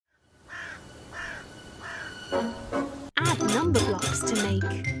Add number blocks to make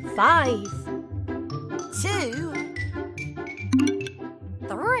 5. 2,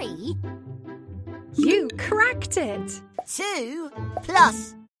 3. You cracked it! 2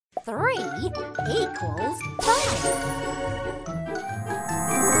 plus 3 equals 5.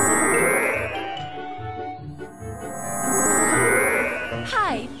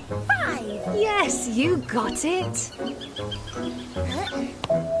 High 5! Yes, you got it!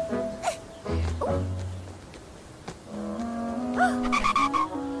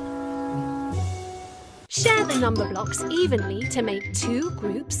 Share the number blocks evenly to make 2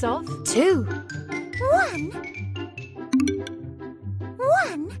 groups of 2. 1,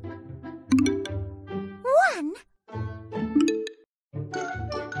 1, 1,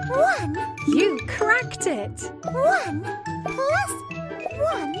 1. You cracked it! 1 plus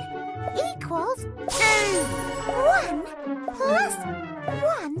 1 equals 2. 1 plus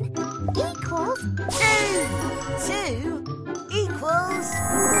 1 equals 2. 2 equals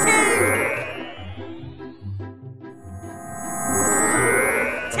 2.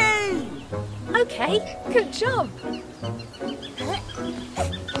 2. Okay, good job!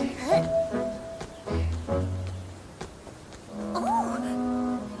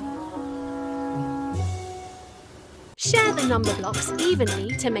 Share the number blocks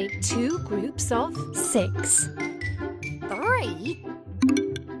evenly to make 2 groups of 6. 3,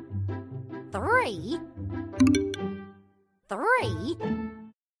 3, 3, 3.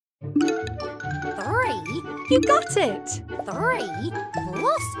 You got it! 3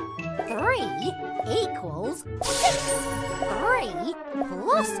 plus 3 equals 6. 3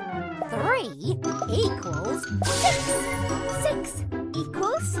 plus 3 equals 6. 6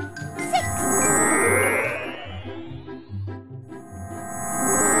 equals 6.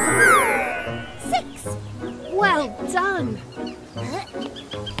 6. Well done!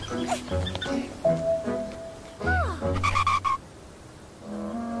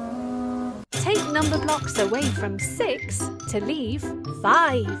 Take number blocks away from 6 to leave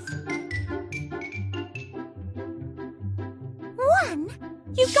 5. 1.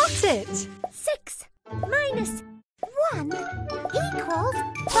 You got it! 6 minus 1 equals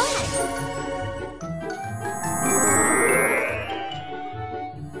 5.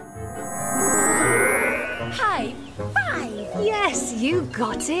 High 5! Yes, you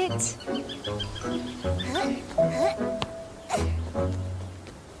got it!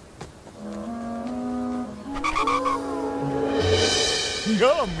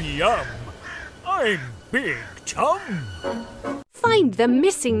 Yum, yum. I'm Big Tum. Find the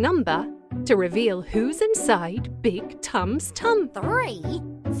missing number to reveal who's inside Big Tum's tum. 3,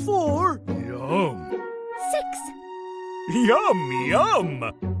 4. Yum. 6, Yum,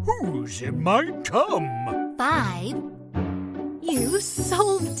 yum. Who's in my tum? 5. You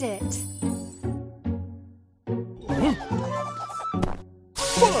solved it!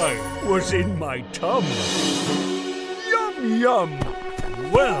 5 was in my tum. Yum, yum.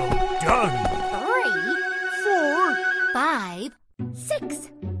 Well done. 3, 4. 5, 6.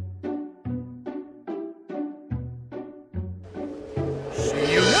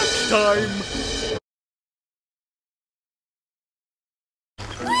 See you next time.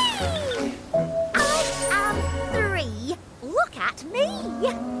 I am 3. Look at me.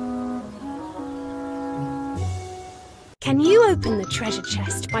 Can you open the treasure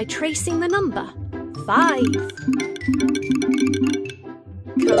chest by tracing the number 5?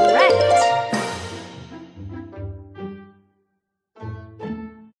 Correct!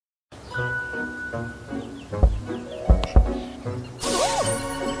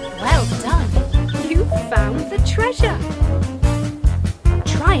 Well done! You found the treasure!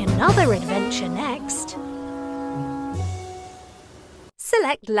 Try another adventure next.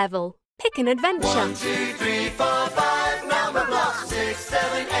 Select level. Pick an adventure. 1, 2, 3, 4, 5 number blocks. 6,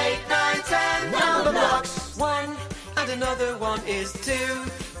 7, 8, 9, 10 number blocks. 1 and another one is 2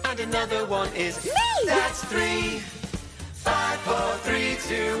 and another one is Me! That's 3. 5, 4, 3,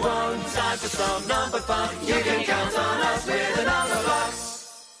 2, 1. Time for some number fun. You can count on us with a number box.